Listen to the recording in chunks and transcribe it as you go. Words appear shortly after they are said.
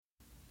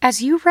As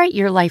you write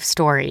your life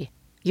story,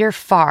 you're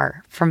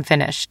far from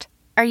finished.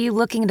 Are you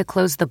looking to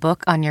close the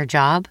book on your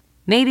job?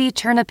 Maybe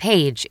turn a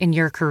page in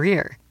your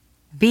career?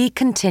 Be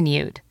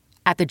continued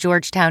at the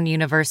Georgetown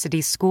University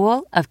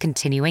School of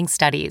Continuing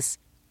Studies.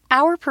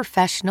 Our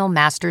professional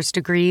master's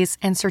degrees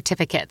and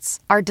certificates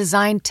are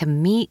designed to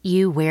meet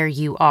you where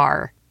you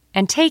are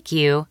and take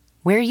you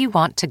where you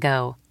want to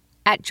go.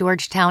 At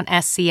Georgetown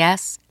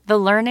SCS, the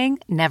learning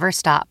never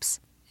stops,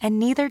 and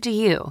neither do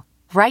you.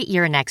 Write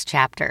your next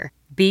chapter.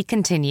 Be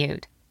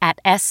continued at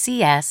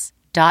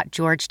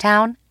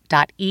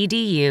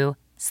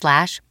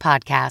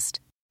scs.georgetown.edu/podcast.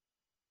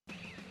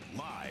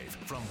 Live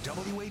from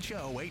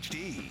WHO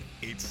HD,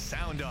 it's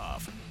Sound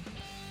Off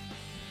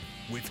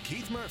with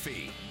Keith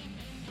Murphy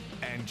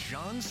and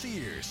John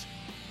Sears,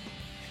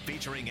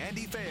 featuring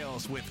Andy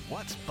Fales with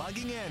What's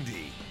Bugging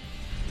Andy.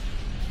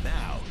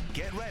 Now,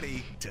 get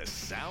ready to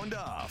sound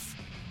off.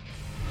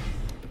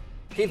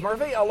 Keith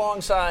Murphy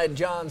alongside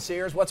John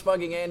Sears. What's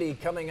Bugging Andy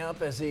coming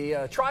up as he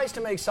tries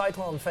to make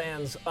Cyclone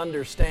fans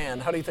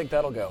understand. How do you think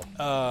that'll go?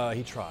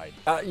 He tried.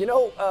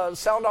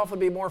 Sound Off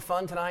would be more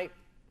fun tonight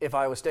if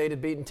Iowa State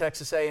had beaten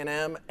Texas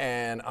A&M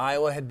and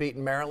Iowa had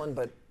beaten Maryland,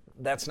 but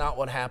that's not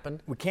what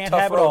happened. We can't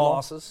Tough have it road all.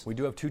 Losses. We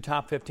do have 2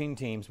 top 15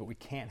 teams, but we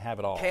can't have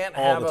it all. Can't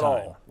all have the it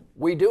time. all.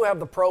 We do have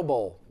the Pro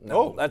Bowl. No,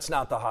 Oh. that's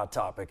not the hot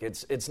topic.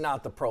 It's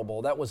not the Pro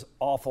Bowl. That was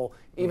awful,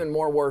 even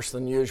more worse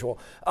than usual.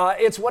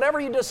 It's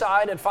whatever you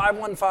decide at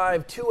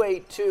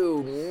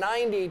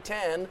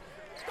 515-282-9010.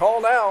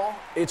 Call now.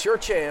 It's your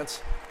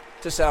chance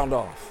to sound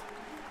off.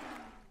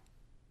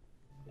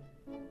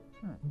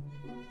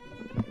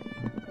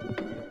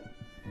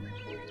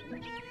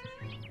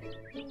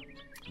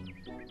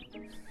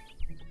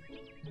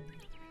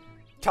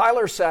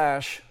 Tyler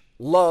Sash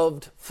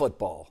loved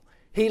football.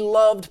 He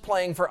loved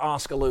playing for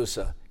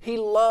Oskaloosa. He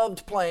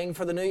loved playing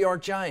for the New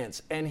York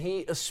Giants, and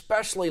he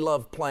especially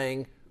loved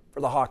playing for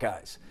the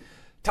Hawkeyes.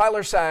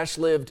 Tyler Sash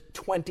lived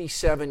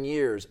 27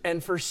 years,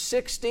 and for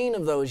 16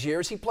 of those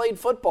years, he played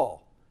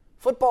football.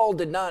 Football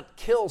did not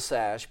kill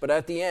Sash, but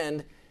at the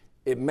end,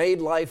 it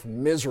made life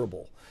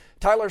miserable.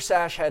 Tyler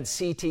Sash had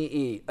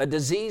CTE, a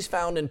disease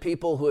found in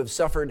people who have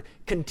suffered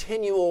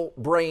continual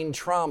brain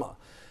trauma.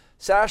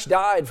 Sash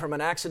died from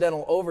an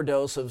accidental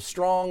overdose of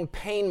strong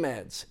pain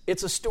meds.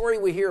 It's a story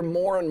we hear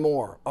more and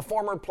more. A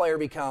former player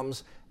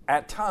becomes,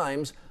 at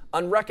times,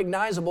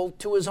 unrecognizable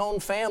to his own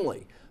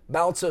family.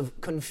 Bouts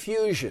of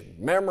confusion,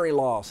 memory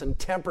loss, and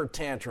temper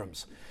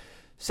tantrums.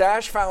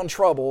 Sash found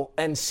trouble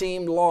and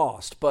seemed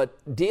lost, but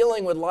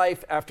dealing with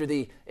life after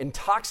the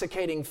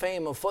intoxicating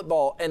fame of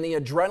football and the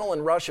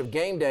adrenaline rush of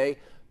game day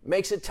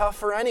makes it tough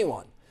for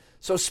anyone.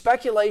 So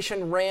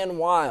speculation ran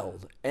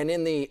wild, and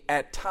in the,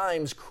 at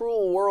times,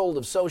 cruel world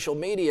of social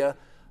media,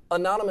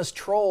 anonymous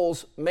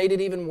trolls made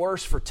it even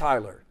worse for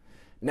Tyler.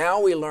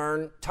 Now we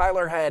learn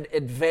Tyler had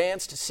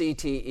advanced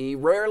CTE,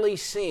 rarely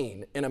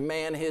seen in a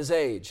man his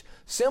age,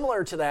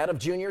 similar to that of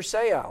Junior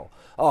Seau,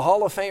 a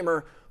Hall of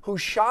Famer who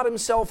shot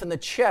himself in the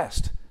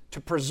chest to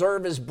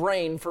preserve his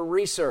brain for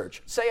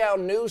research. Seau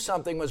knew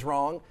something was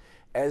wrong,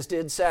 as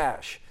did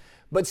Sash.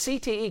 But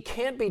CTE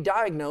can't be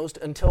diagnosed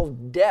until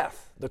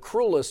death, the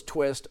cruelest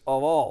twist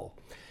of all.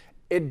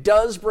 It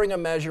does bring a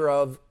measure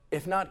of,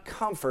 if not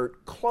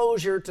comfort,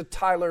 closure to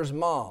Tyler's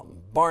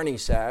mom, Barney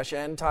Sash,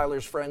 and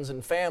Tyler's friends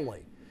and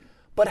family.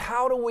 But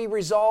how do we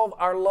resolve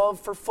our love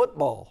for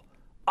football?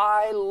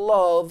 I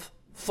love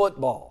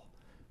football.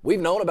 We've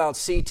known about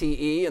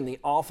CTE and the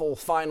awful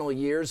final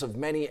years of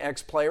many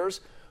ex-players.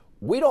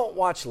 We don't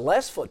watch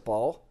less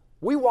football,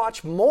 we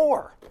watch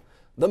more.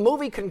 The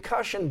movie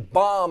Concussion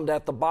bombed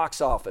at the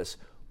box office.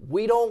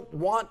 We don't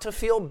want to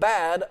feel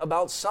bad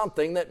about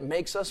something that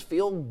makes us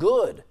feel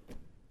good.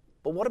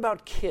 But what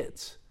about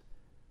kids?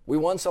 We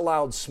once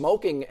allowed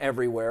smoking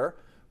everywhere,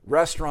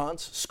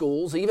 restaurants,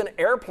 schools, even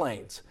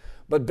airplanes.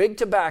 But Big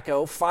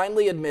Tobacco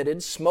finally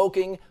admitted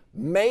smoking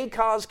may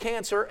cause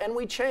cancer, and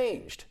we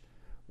changed.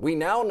 We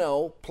now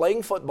know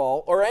playing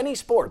football or any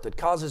sport that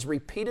causes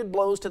repeated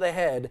blows to the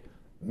head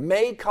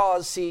may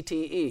cause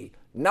CTE.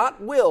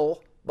 Not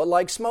will, but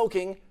like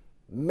smoking,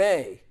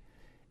 may.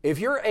 If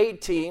you're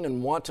 18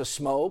 and want to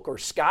smoke or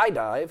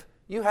skydive,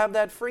 you have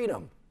that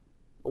freedom.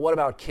 But what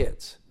about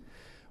kids?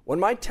 When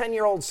my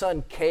 10-year-old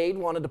son Cade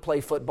wanted to play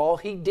football,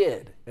 he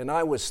did, and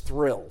I was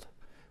thrilled.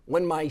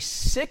 When my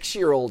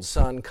 6-year-old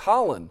son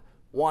Colin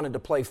wanted to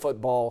play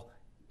football,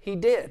 he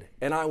did,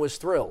 and I was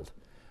thrilled.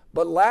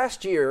 But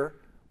last year,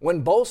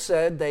 when both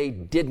said they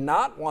did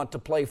not want to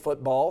play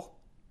football,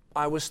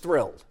 I was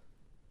thrilled.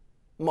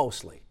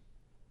 Mostly.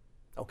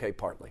 Okay,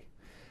 partly.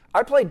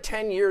 I played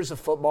 10 years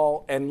of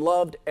football and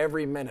loved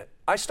every minute.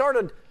 I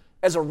started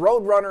as a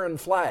road runner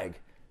and flag.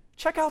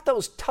 Check out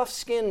those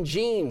tough-skinned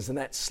jeans and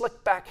that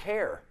slick-back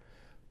hair.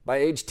 By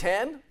age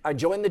 10, I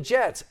joined the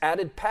Jets,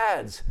 added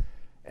pads,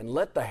 and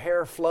let the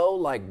hair flow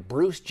like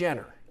Bruce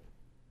Jenner.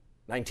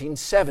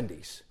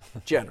 1970s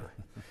Jenner.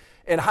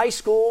 In high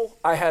school,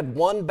 I had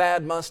 1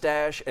 bad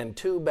mustache and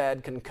 2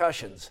 bad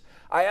concussions.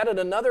 I added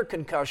another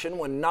concussion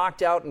when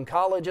knocked out in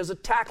college as a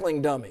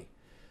tackling dummy.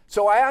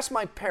 So I asked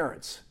my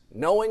parents,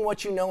 knowing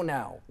what you know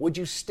now, would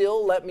you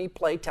still let me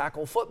play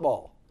tackle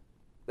football?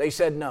 They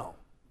said no.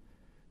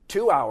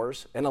 2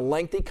 hours and a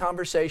lengthy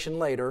conversation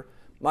later,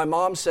 my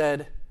mom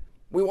said,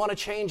 we want to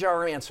change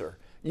our answer.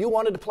 You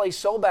wanted to play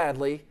so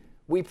badly,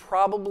 we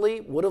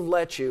probably would have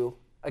let you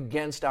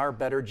against our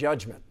better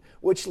judgment,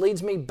 which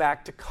leads me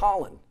back to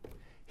Colin.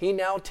 He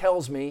now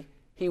tells me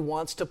he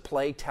wants to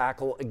play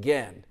tackle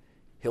again.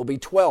 He'll be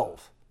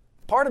 12.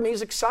 Part of me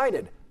is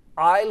excited.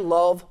 I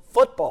love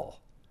football.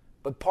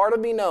 But part of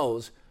me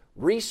knows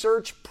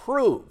research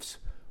proves,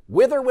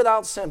 with or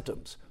without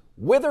symptoms,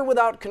 with or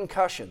without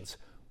concussions,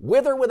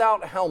 with or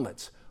without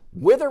helmets,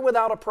 with or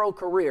without a pro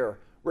career,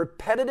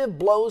 repetitive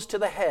blows to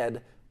the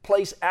head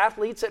place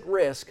athletes at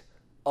risk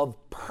of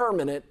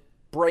permanent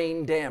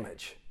brain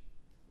damage.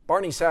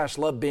 Barney Sash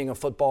loved being a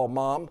football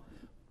mom,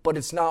 but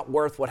it's not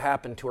worth what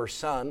happened to her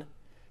son.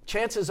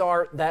 Chances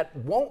are that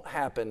won't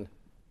happen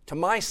to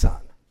my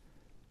son.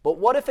 But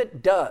what if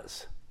it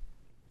does?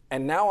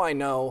 And now I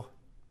know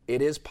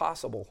it is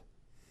possible.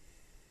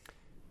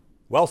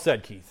 Well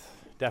said, Keith.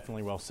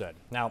 Definitely well said.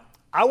 Now,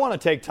 I want to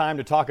take time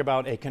to talk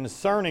about a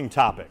concerning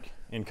topic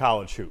in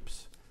college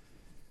hoops.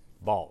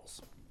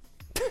 Balls.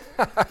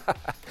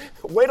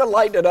 Way to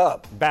lighten it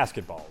up.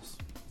 Basketballs.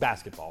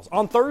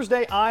 On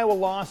Thursday, Iowa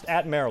lost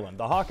at Maryland.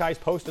 The Hawkeyes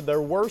posted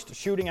their worst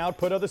shooting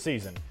output of the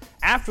season.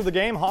 After the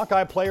game,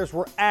 Hawkeye players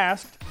were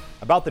asked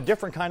about the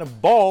different kind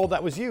of ball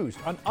that was used,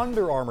 an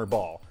Under Armour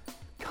ball.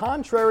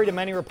 Contrary to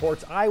many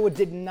reports, Iowa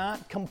did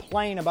not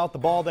complain about the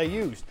ball they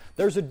used.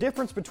 There's a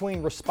difference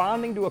between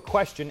responding to a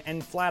question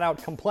and flat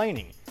out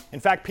complaining. In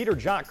fact, Peter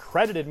Jok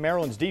credited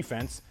Maryland's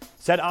defense,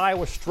 said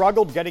Iowa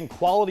struggled getting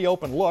quality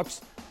open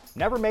looks,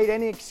 never made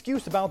any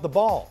excuse about the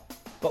ball.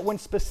 But when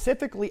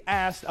specifically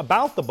asked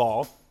about the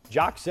ball,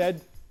 Jok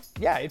said,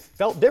 yeah, it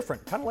felt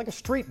different, kind of like a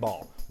street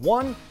ball.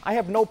 1, I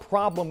have no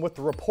problem with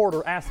the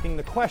reporter asking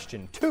the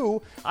question. 2,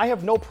 I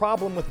have no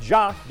problem with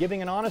Jok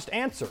giving an honest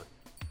answer.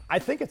 I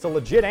think it's a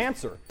legit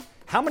answer.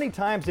 How many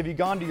times have you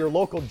gone to your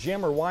local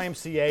gym or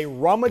YMCA,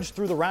 rummaged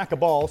through the rack of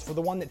balls for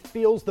the one that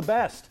feels the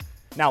best?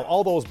 Now,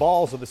 all those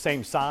balls are the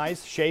same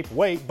size, shape,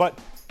 weight, but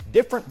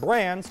different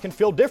brands can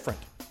feel different.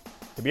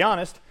 To be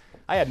honest,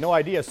 I had no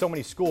idea so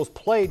many schools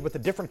played with a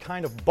different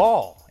kind of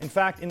ball. In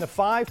fact, in the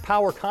 5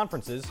 power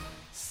conferences,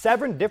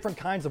 7 different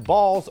kinds of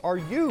balls are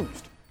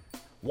used.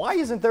 Why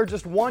isn't there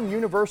just one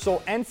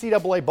universal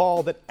NCAA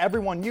ball that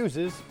everyone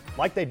uses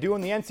like they do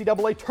in the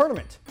NCAA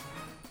tournament?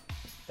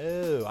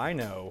 Oh, I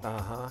know.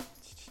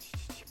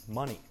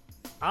 Money.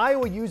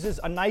 Iowa uses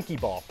a Nike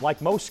ball,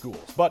 like most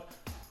schools, but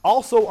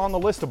also on the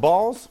list of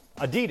balls,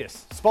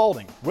 Adidas,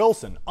 Spalding,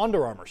 Wilson,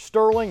 Under Armour,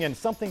 Sterling, and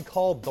something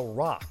called The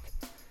Rock.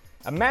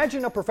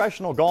 Imagine a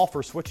professional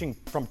golfer switching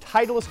from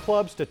Titleist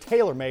clubs to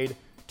TaylorMade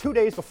 2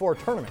 days before a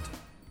tournament.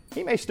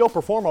 He may still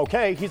perform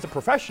okay, he's a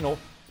professional,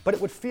 but it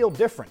would feel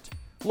different.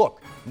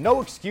 Look,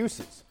 no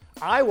excuses.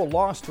 Iowa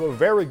lost to a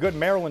very good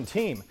Maryland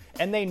team,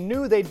 and they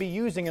knew they'd be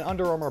using an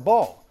Under Armour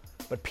ball.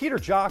 But Peter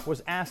Jok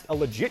was asked a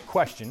legit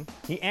question.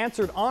 He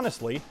answered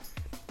honestly,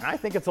 and I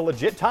think it's a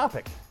legit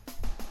topic.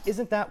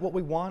 Isn't that what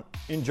we want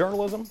in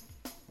journalism?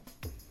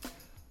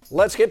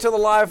 Let's get to the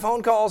live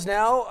phone calls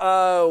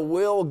now.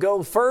 We'll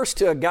go first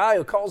to a guy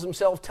who calls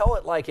himself Tell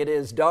It Like It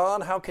Is,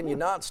 Don. How can you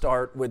not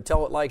start with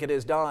Tell It Like It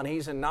Is, Don?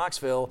 He's in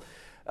Knoxville.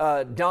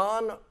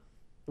 Don,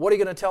 what are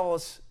you going to tell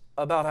us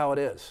about how it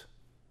is?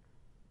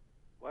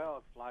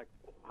 Well, it's like,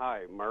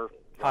 hi, Murph.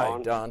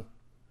 Hi, Don.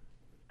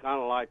 Kind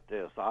of like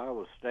this.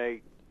 Iowa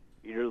State,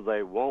 either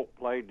they won't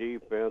play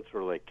defense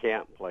or they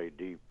can't play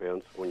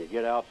defense. When you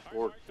get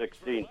outscored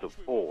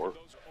 16-4,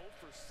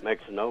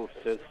 makes no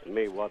sense to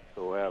me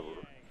whatsoever.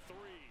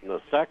 And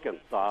the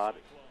second thought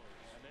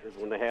is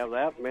when they have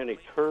that many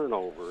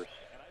turnovers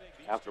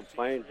after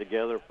playing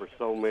together for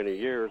so many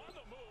years,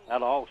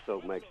 that also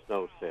makes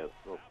no sense.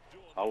 So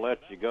I'll let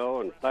you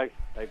go, and thanks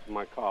for taking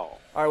my call.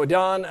 All right, well,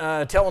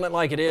 Don, telling it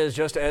like it is,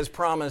 just as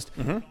promised.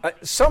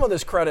 Some of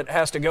this credit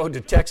has to go to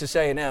Texas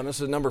A&M. This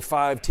is the number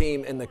 5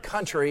 team in the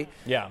country.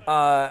 Yeah.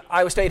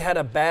 Iowa State had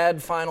a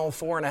bad final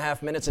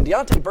 4.5 minutes. And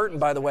Deontay Burton,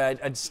 by the way,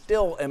 I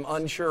still am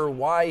unsure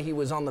why he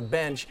was on the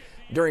bench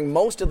during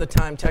most of the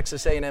time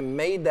Texas A&M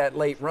made that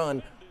late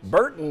run.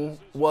 Burton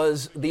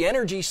was the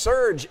energy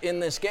surge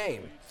in this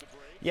game.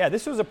 Yeah,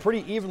 this was a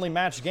pretty evenly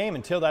matched game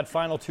until that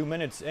final 2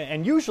 minutes.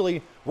 And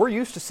usually we're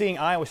used to seeing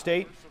Iowa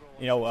State,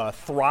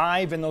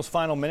 thrive in those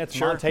final minutes.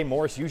 Sure. Monte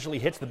Morris usually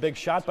hits the big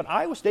shot, but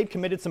Iowa State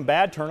committed some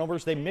bad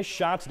turnovers. They missed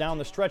shots down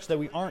the stretch that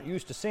we aren't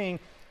used to seeing.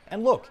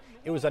 And look,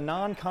 it was a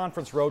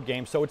non-conference road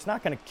game, so it's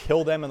not going to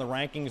kill them in the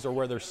rankings or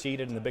where they're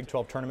seated in the Big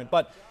 12 tournament.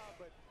 But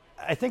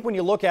I think when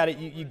you look at it,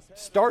 you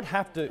start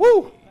have to.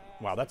 Woo!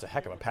 Wow, that's a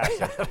heck of a pass.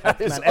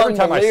 Man, every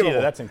time I see that,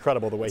 that's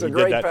incredible the way he did that.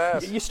 It's a great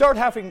pass. You start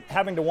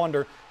having to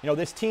wonder,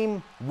 this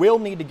team will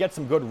need to get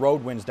some good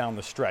road wins down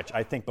the stretch,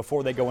 I think,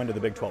 before they go into the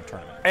Big 12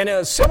 tournament.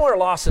 And similar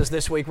losses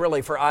this week,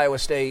 really, for Iowa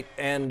State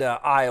and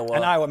Iowa.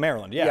 And Iowa,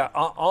 Maryland, yeah. Yeah,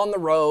 on the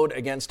road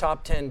against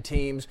top 10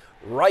 teams.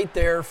 right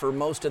there for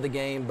most of the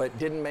game, but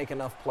didn't make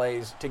enough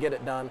plays to get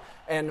it done.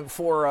 And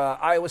for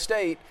Iowa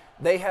State,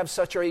 they have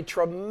such a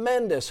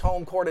tremendous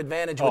home court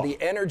advantage with the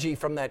energy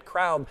from that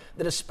crowd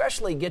that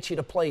especially gets you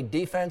to play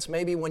defense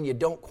maybe when you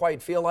don't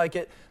quite feel like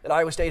it, that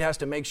Iowa State has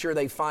to make sure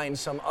they find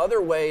some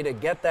other way to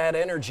get that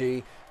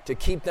energy to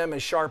keep them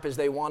as sharp as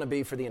they want to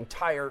be for the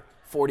entire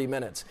 40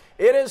 minutes.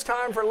 It is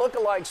time for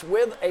Lookalikes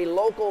with a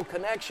local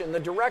connection. The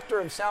director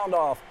of Sound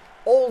Off,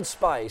 Old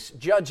Spice,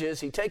 judges.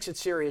 He takes it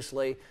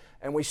seriously.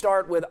 And we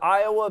start with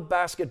Iowa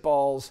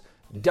basketball's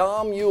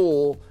Dom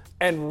Ewell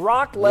and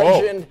rock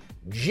legend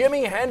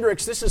Jimi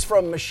Hendrix. This is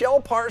from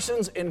Michelle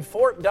Parsons in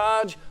Fort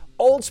Dodge.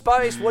 Old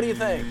Spice, what do you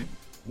think?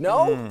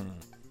 No?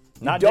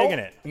 Not digging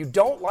it. You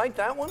don't like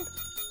that one?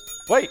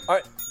 Wait.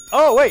 Right.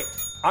 Oh, wait.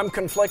 I'm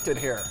conflicted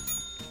here.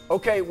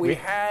 Okay, we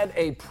had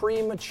a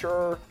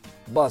premature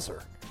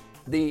buzzer.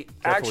 The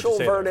actual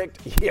verdict,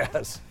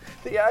 yes.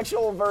 The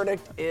actual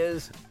verdict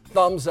is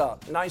thumbs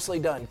up. Nicely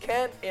done.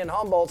 Kent in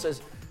Humboldt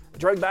says,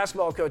 Drake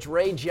basketball coach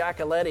Ray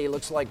Giacoletti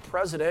looks like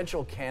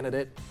presidential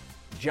candidate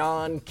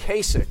John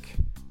Kasich.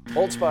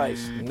 Old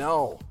Spice,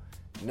 no.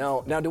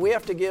 Now, do we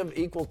have to give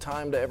equal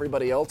time to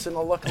everybody else in the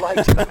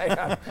lookalike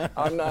tonight?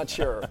 I'm not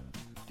sure.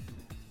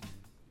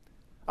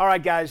 All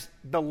right, guys,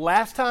 the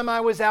last time I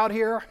was out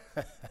here,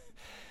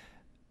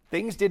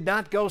 things did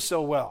not go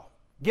so well.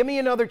 Give me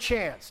another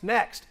chance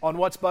next on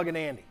What's Buggin'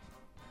 Andy.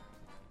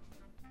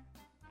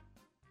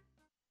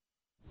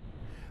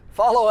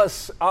 Follow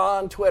us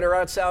on Twitter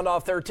at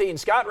SoundOff13.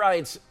 Scott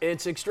writes,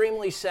 it's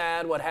extremely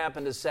sad what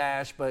happened to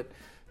Sash, but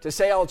to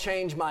say I'll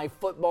change my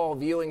football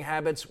viewing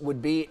habits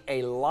would be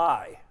a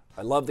lie.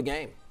 I love the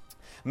game.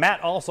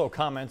 Matt also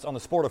comments on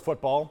the sport of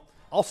football.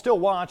 I'll still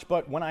watch,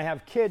 but when I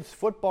have kids,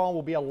 football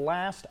will be a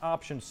last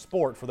option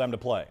sport for them to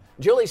play.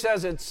 Julie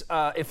says it's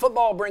if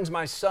football brings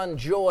my son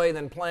joy,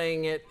 then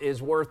playing it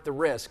is worth the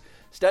risk.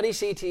 Study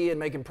CT and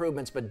make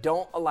improvements, but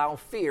don't allow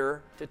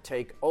fear to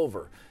take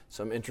over.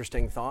 Some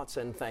interesting thoughts,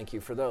 and thank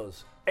you for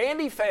those.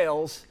 Andy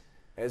fails,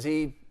 as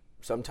he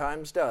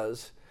sometimes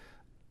does,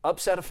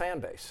 upset a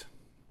fan base.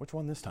 Which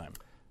one this time?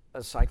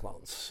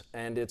 Cyclones,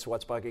 and it's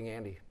What's Bugging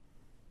Andy.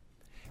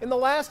 In the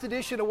last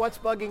edition of What's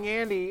Bugging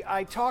Andy,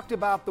 I talked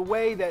about the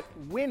way that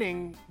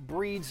winning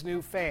breeds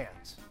new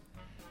fans.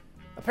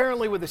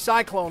 Apparently with the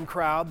Cyclone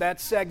crowd,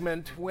 that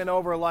segment went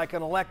over like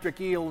an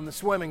electric eel in the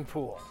swimming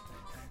pool.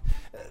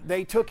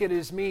 They took it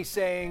as me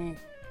saying,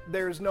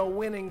 there's no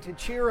winning to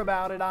cheer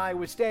about at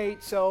Iowa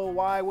State, so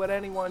why would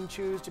anyone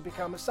choose to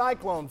become a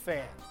Cyclone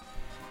fan?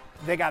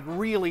 They got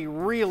really,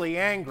 really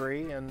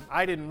angry, and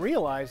I didn't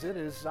realize it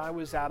as I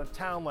was out of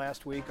town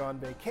last week on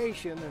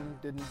vacation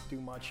and didn't do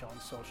much on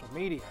social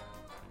media.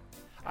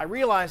 I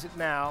realize it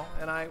now,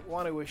 and I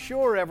want to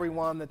assure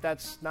everyone that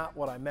that's not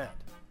what I meant.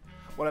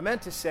 What I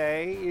meant to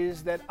say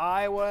is that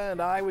Iowa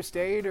and Iowa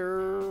State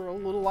are a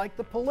little like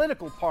the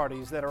political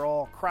parties that are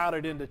all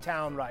crowded into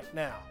town right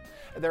now.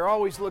 They're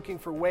always looking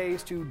for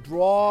ways to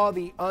draw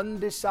the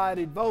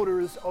undecided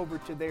voters over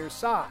to their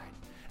side.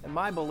 And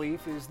my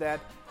belief is that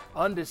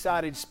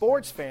undecided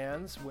sports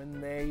fans, when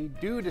they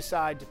do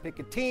decide to pick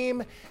a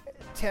team,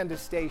 tend to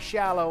stay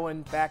shallow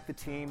and back the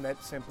team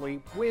that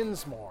simply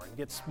wins more and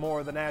gets more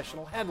of the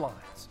national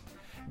headlines.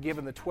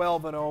 Given the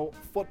 12-0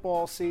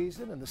 football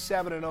season and the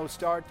 7-0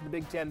 start to the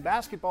Big Ten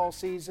basketball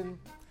season,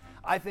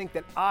 I think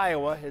that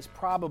Iowa has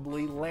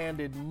probably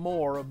landed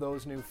more of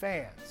those new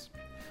fans.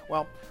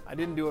 Well, I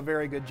didn't do a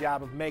very good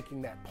job of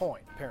making that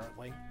point,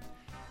 apparently.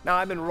 Now,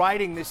 I've been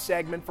writing this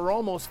segment for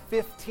almost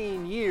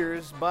 15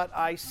 years, but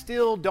I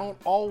still don't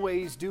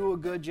always do a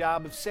good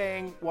job of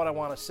saying what I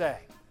want to say.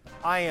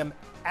 I am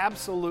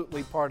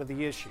absolutely part of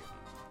the issue.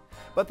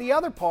 But the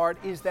other part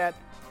is that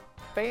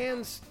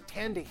fans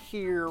tend to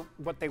hear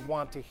what they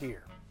want to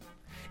hear.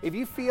 If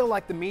you feel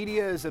like the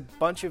media is a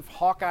bunch of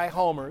Hawkeye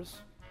homers,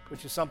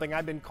 which is something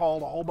I've been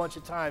called a whole bunch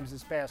of times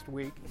this past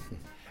week,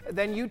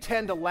 then you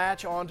tend to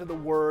latch onto the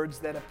words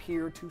that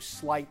appear to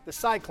slight the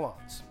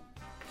Cyclones.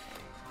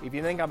 If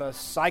you think I'm a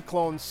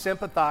Cyclone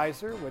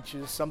sympathizer, which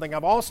is something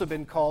I've also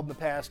been called in the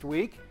past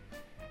week,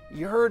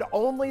 you heard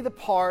only the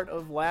part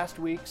of last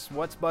week's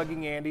What's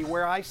Bugging Andy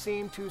where I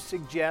seem to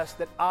suggest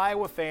that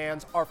Iowa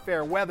fans are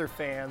fair weather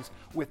fans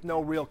with no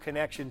real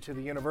connection to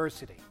the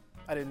university.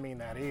 I didn't mean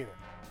that either.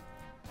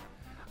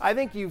 I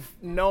think you've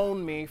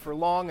known me for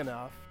long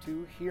enough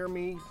to hear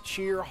me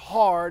cheer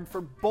hard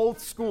for both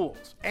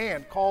schools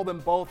and call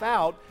them both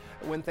out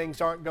when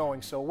things aren't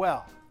going so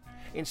well.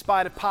 In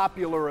spite of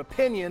popular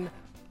opinion,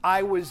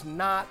 I was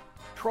not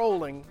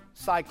trolling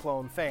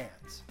Cyclone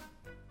fans.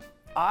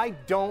 I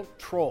don't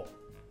troll.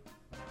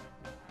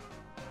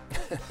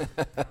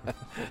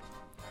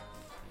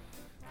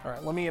 All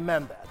right, let me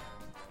amend that.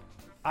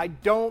 I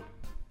don't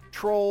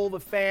troll the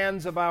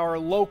fans of our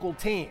local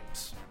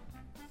teams.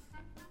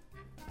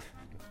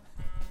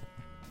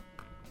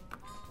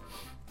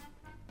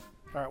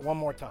 All right, one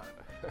more time.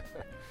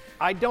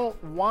 I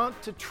don't want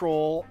to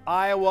troll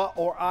Iowa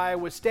or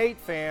Iowa State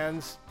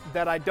fans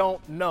that I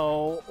don't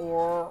know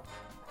or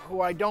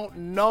who I don't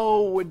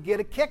know would get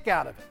a kick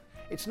out of it.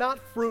 It's not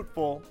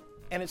fruitful,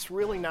 and it's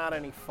really not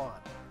any fun.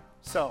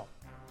 So,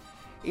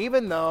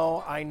 even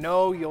though I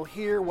know you'll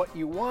hear what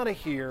you want to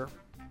hear,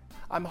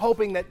 I'm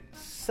hoping that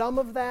some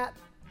of that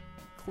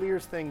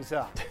clears things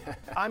up.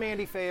 I'm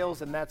Andy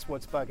Fales, and that's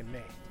what's bugging me.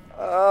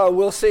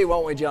 We'll see,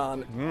 won't we,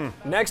 John?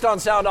 Next on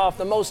Sound Off,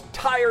 the most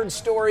tired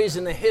stories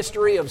in the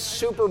history of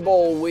Super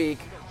Bowl week.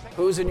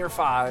 Who's in your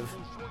 5?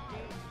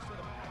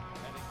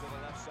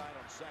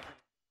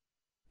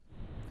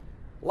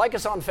 Like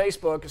us on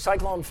Facebook.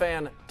 Cyclone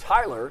fan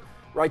Tyler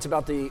writes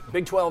about the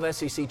Big 12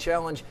 SEC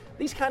Challenge.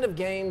 These kind of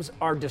games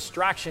are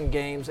distraction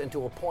games and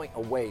to a point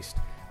a waste.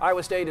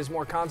 Iowa State is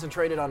more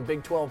concentrated on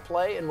Big 12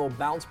 play and will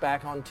bounce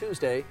back on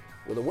Tuesday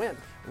with a win.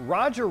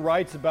 Roger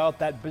writes about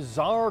that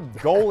bizarre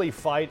goalie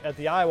fight at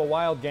the Iowa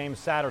Wild game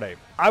Saturday.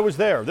 I was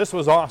there. This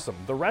was awesome.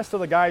 The rest of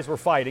the guys were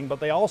fighting, but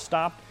they all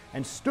stopped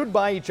and stood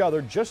by each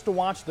other just to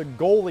watch the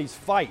goalies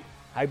fight.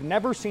 I've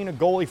never seen a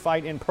goalie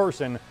fight in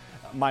person.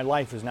 My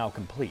life is now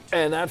complete.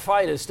 And that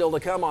fight is still to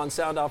come on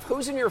Sound Off.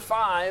 Who's in your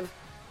 5?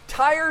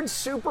 Tired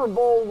Super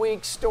Bowl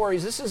week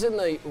stories. This is in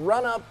the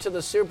run-up to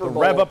the Super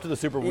Bowl. Rev up to the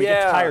Super Bowl. We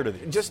get tired of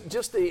these.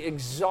 Just the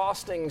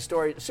exhausting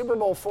story. Super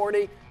Bowl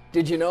 40.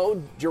 Did you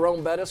know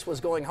Jerome Bettis was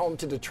going home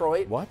to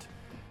Detroit? What?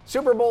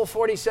 Super Bowl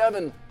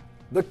 47.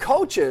 The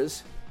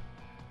coaches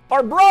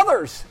are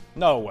brothers.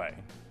 No way.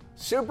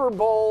 Super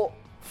Bowl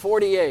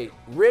 48.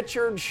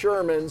 Richard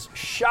Sherman's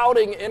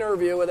shouting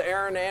interview with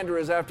Aaron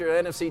Andrews after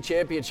an NFC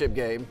Championship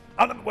game.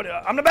 I'm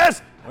the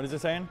best. What is it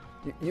saying?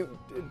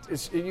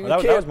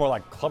 That was more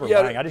like Clubber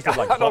Lang. I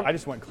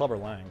just went Clubber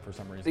Lang for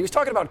some reason. He was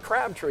talking about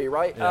Crabtree,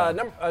 right?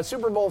 Yeah.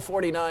 Super Bowl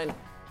 49.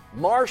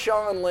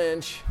 Marshawn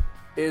Lynch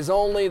is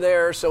only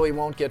there so he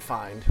won't get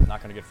fined.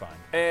 Not going to get fined.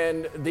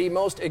 And the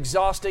most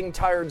exhausting,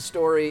 tired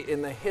story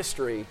in the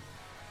history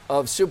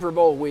of Super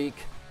Bowl week,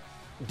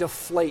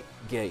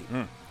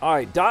 Deflategate. All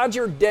right,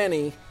 Dodger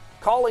Denny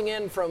calling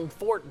in from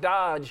Fort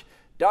Dodge.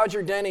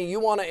 Dodger Denny,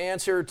 you want to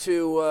answer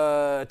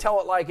to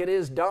Tell It Like It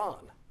Is, Don.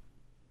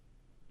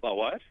 About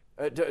what?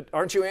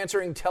 Aren't you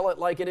answering Tell It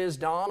Like It Is,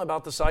 Don,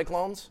 about the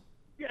Cyclones?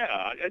 Yeah,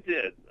 I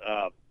did.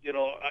 I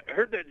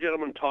heard that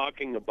gentleman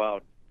talking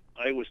about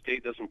Iowa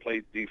State doesn't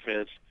play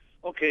defense.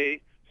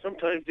 Okay,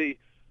 sometimes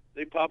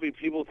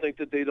people think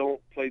that they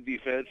don't play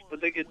defense, but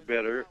they get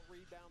better.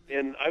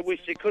 And I wish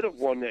they could have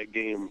won that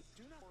game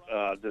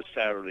this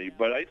Saturday,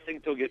 but I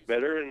think they'll get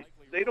better. And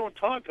they don't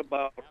talk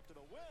about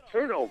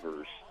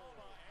turnovers.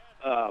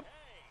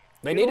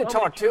 They need to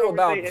talk, too,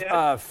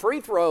 about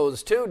free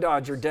throws, too,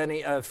 Dodger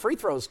Denny. Free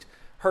throws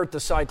hurt the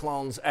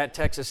Cyclones at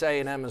Texas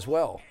A&M as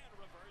well.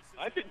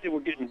 I think they were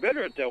getting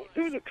better at that.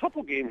 There was a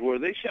couple games where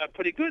they shot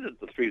pretty good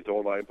at the free throw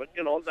line, but,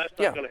 that's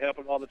not going to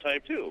happen all the time,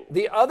 too.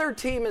 The other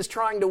team is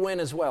trying to win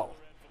as well.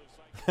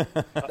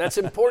 That's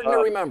important to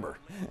remember.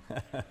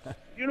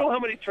 You know how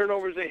many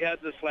turnovers they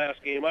had this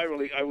last game? I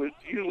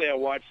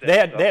watch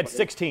that. They had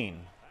 16.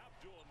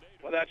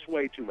 Well, that's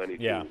way too many.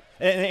 Yeah.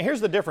 And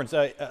here's the difference.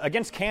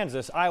 Against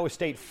Kansas, Iowa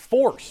State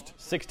forced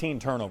 16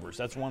 turnovers.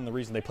 That's one of the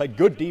reasons they played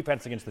good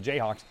defense against the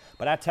Jayhawks.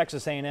 But at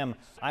Texas A&M,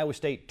 Iowa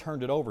State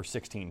turned it over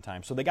 16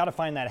 times. So they got to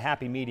find that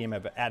happy medium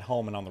of at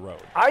home and on the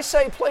road. I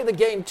say play the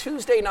game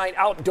Tuesday night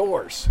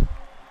outdoors.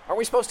 Aren't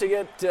we supposed to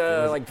get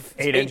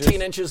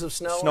 18 inches of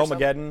snow?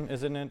 Snowmageddon,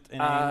 isn't it?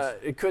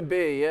 It could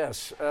be,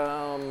 yes.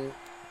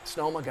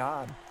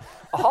 Snowmagod.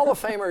 A Hall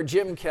of Famer,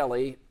 Jim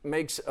Kelly,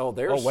 makes... Oh,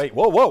 wait.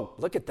 Whoa.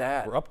 Look at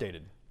that. We're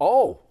updated.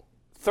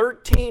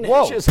 13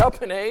 inches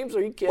up in Ames?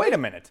 Are you kidding? Wait a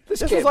minute.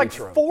 This was like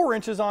 4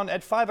 inches on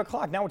at 5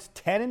 o'clock. Now it's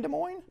 10 in Des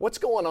Moines? What's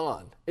going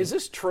on? Is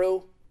this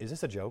true? Is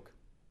this a joke?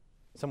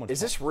 Is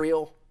this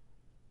real?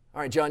 All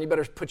right, John, you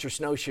better put your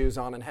snowshoes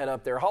on and head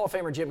up there. Hall of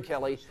Famer Jim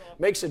Kelly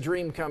makes a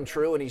dream come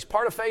true, and he's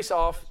part of Face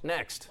Off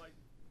next.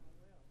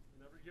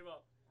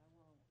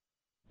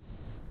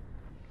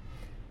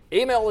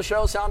 Email the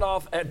show,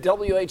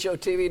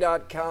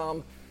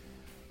 soundoff@whotv.com.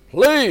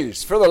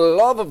 Please, for the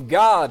love of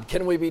God,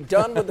 can we be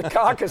done with the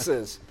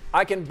caucuses?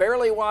 I can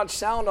barely watch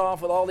Sound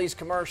Off with all these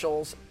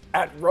commercials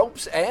at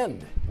Rope's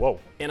End. Whoa.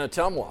 In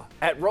Ottumwa.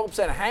 At Rope's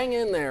End. Hang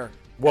in there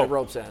at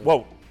Rope's End.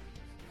 Whoa.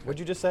 What'd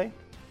you just say?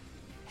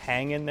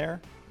 Hang in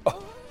there?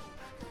 Oh.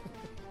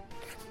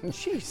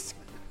 Jeez.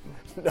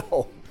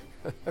 No.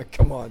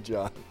 Come on,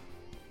 John.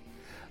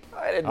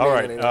 I didn't All mean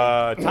right,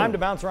 anything. time to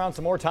bounce around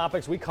some more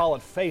topics. We call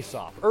it Face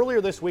Off. Earlier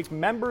this week,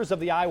 members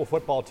of the Iowa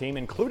football team,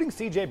 including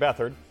C.J.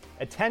 Beathard,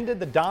 attended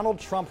the Donald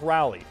Trump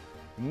rally.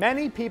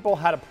 Many people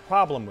had a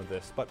problem with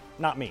this, but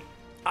not me.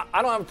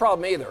 I don't have a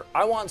problem either.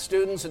 I want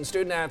students and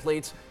student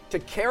athletes to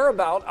care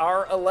about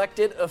our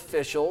elected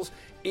officials,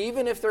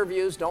 even if their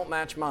views don't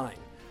match mine.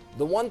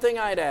 The one thing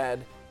I'd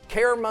add,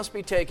 care must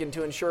be taken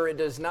to ensure it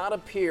does not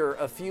appear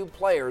a few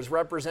players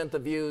represent the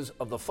views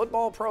of the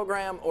football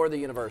program or the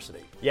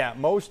university. Yeah,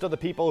 most of the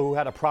people who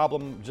had a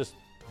problem just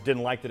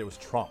didn't like that it was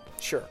Trump.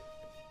 Sure.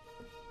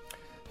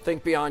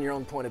 Think beyond your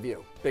own point of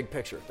view. Big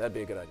picture. That'd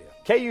be a good idea.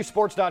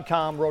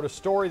 KUSports.com wrote a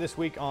story this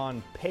week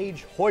on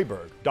Paige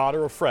Hoiberg,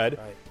 daughter of Fred.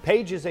 Right.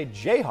 Paige is a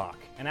Jayhawk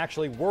and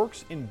actually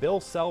works in Bill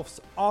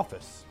Self's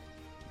office.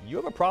 You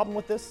have a problem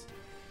with this?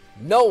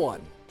 No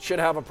one should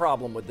have a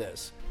problem with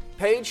this.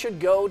 Paige should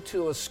go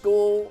to a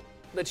school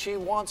that she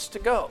wants to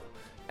go.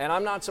 And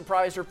I'm not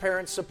surprised her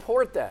parents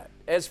support that.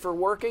 As for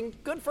working,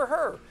 good for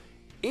her.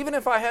 Even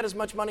if I had as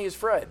much money as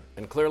Fred,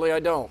 and clearly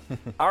I don't,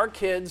 our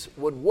kids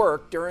would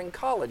work during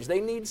college. They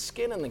need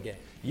skin in the game.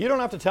 You don't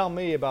have to tell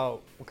me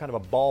about what kind of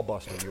a ball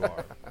buster you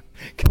are.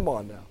 Come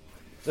on now.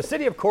 The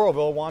city of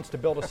Coralville wants to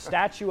build a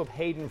statue of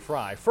Hayden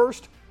Fry.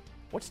 First,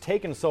 what's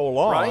taken so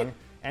long? Right.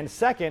 And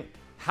second,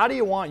 how do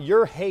you want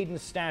your Hayden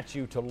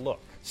statue to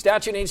look?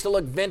 Statue needs to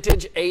look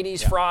vintage,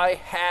 80s Fry,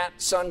 hat,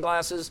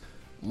 sunglasses,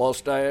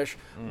 mustache.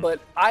 But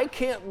I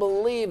can't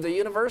believe the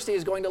university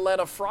is going to let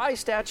a Fry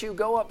statue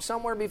go up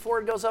somewhere before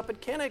it goes up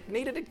at Kinnick,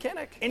 needed at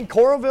Kinnick. In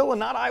Coralville and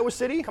not Iowa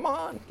City? Come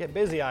on. Get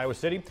busy, Iowa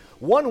City.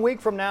 1 week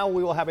from now,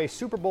 we will have a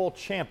Super Bowl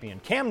champion.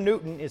 Cam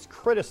Newton is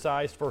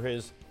criticized for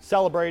his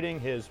celebrating,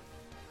 his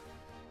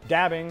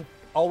dabbing,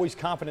 always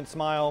confident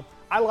smile.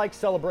 I like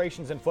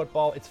celebrations in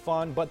football. It's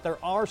fun, but there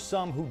are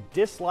some who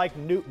dislike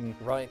Newton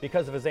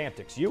because of his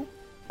antics. You?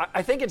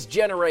 I think it's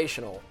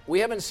generational. We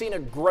haven't seen a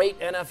great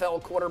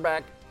NFL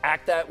quarterback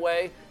act that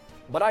way,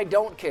 but I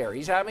don't care.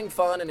 He's having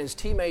fun, and his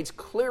teammates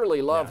clearly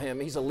love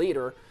him. He's a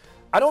leader.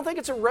 I don't think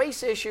it's a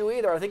race issue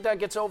either. I think that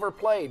gets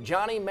overplayed.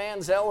 Johnny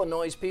Manziel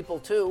annoys people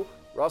too.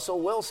 Russell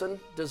Wilson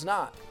does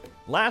not.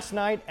 Last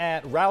night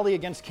at Rally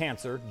Against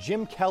Cancer,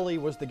 Jim Kelly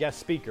was the guest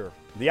speaker.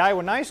 The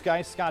Iowa Nice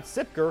Guy, Scott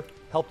Sipker,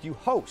 helped you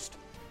host,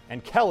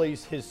 and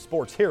Kelly's his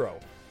sports hero.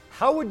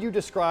 How would you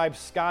describe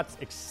Scott's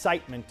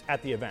excitement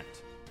at the event?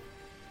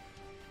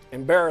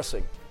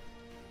 Embarrassing.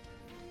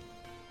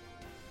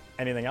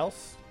 Anything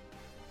else?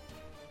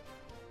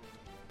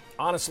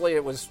 Honestly,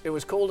 it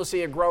was cool to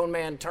see a grown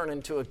man turn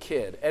into a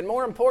kid. And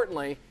more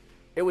importantly,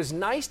 it was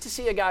nice to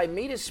see a guy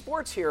meet his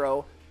sports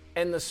hero,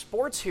 and the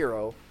sports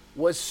hero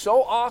was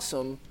so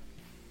awesome,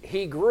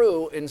 he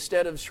grew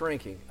instead of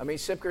shrinking. I mean,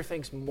 Sipker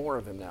thinks more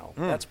of him now.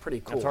 That's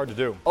pretty cool. That's hard to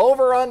do.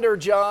 Over, under,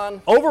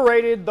 John.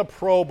 Overrated, the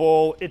Pro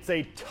Bowl. It's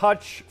a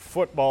touch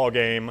football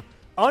game.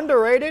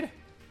 Underrated?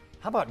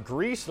 How about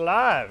Grease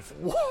Live?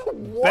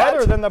 What?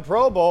 Better than the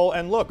Pro Bowl.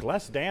 And look,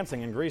 less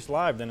dancing in Grease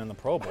Live than in the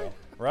Pro Bowl,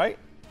 right?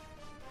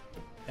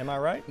 Am I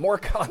right? More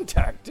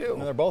contact, too.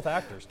 And they're both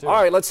actors, too.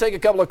 All right, let's take a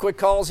couple of quick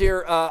calls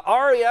here.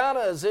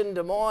 Ariana is in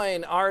Des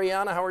Moines.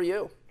 Ariana, how are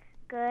you?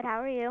 Good,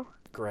 how are you?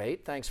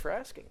 Great, thanks for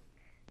asking.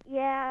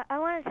 Yeah, I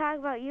want to talk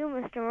about you,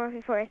 Mr.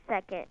 Murphy, for a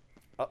second.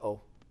 Uh-oh.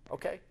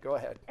 Okay, go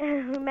ahead.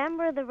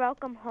 Remember the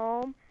Welcome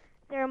Home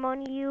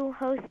ceremony you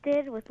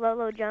hosted with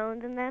Lolo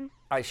Jones and them?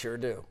 I sure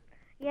do.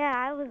 Yeah,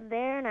 I was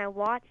there and I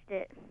watched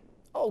it.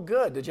 Oh,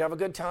 good. Did you have a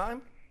good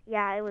time?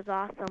 Yeah, it was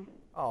awesome.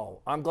 Oh,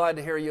 I'm glad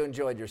to hear you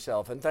enjoyed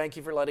yourself, and thank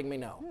you for letting me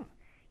know.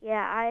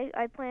 Yeah,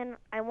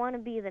 I want to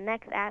be the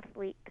next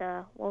athlete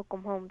to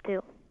welcome home,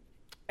 too.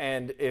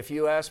 And if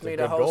you ask me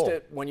to host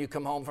it when you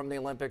come home from the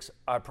Olympics,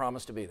 I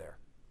promise to be there.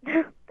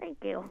 Thank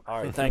you.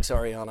 All right, thanks,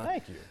 Ariana.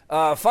 Thank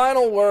you.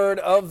 Final word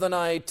of the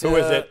night. Who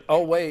is it?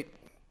 Oh, wait.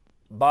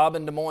 Bob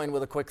in Des Moines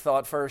with a quick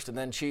thought first, and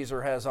then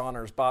Cheeser has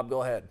honors. Bob,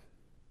 go ahead.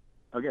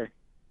 Okay.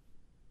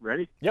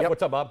 Ready? Yep.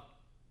 What's up, Bob?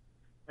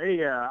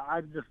 Hey,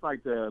 I'd just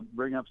like to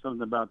bring up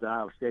something about the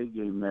Iowa State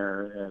game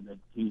there that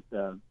Keith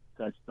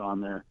touched on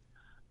there.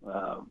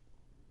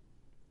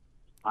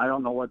 I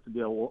don't know what to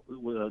deal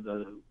with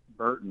the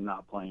Burton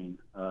not playing.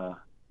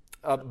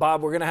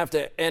 Bob, we're going to have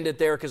to end it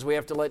there because we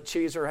have to let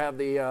Cheeser have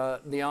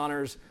the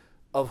honors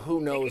of who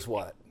knows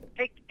what.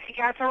 Hey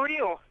guys, how are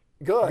you?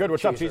 Good. Good.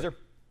 What's up, Cheeser?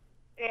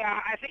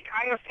 Yeah, I think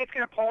Iowa State's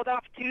going to pull it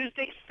off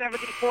Tuesday,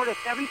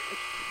 74-7.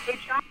 Good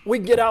job. We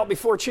can get out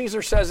before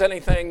Cheeser says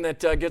anything that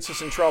gets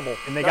us in trouble.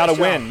 And they got to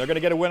win. They're going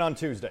to get a win on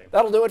Tuesday.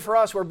 That'll do it for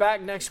us. We're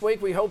back next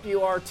week. We hope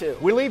you are too.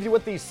 We leave you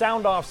with the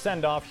sound-off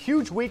send-off.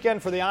 Huge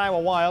weekend for the Iowa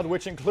Wild,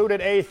 which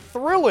included a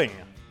thrilling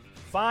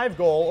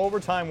 5-goal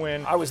overtime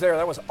win. I was there.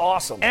 That was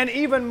awesome. And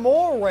even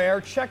more rare,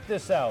 check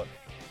this out.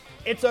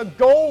 It's a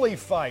goalie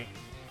fight.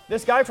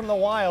 This guy from the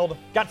Wild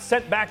got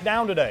sent back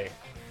down today.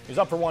 He's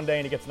up for 1 day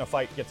and he gets in a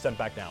fight, gets sent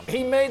back down.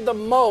 He made the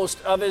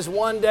most of his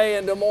 1 day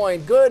in Des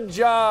Moines. Good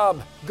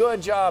job.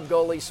 Good job,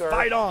 goalie, sir.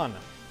 Fight on.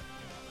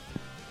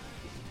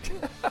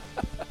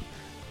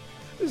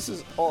 This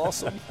is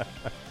awesome.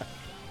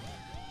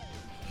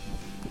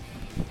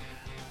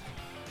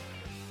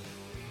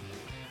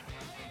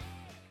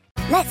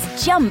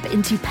 Let's jump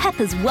into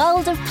Peppa's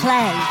world of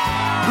play.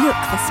 Look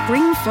for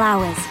spring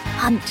flowers,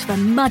 hunt for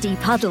muddy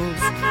puddles,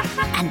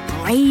 and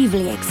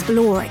bravely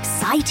explore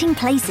exciting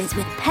places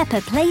with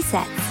Peppa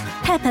playsets.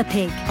 Peppa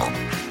Pig,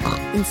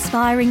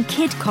 inspiring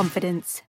kid confidence.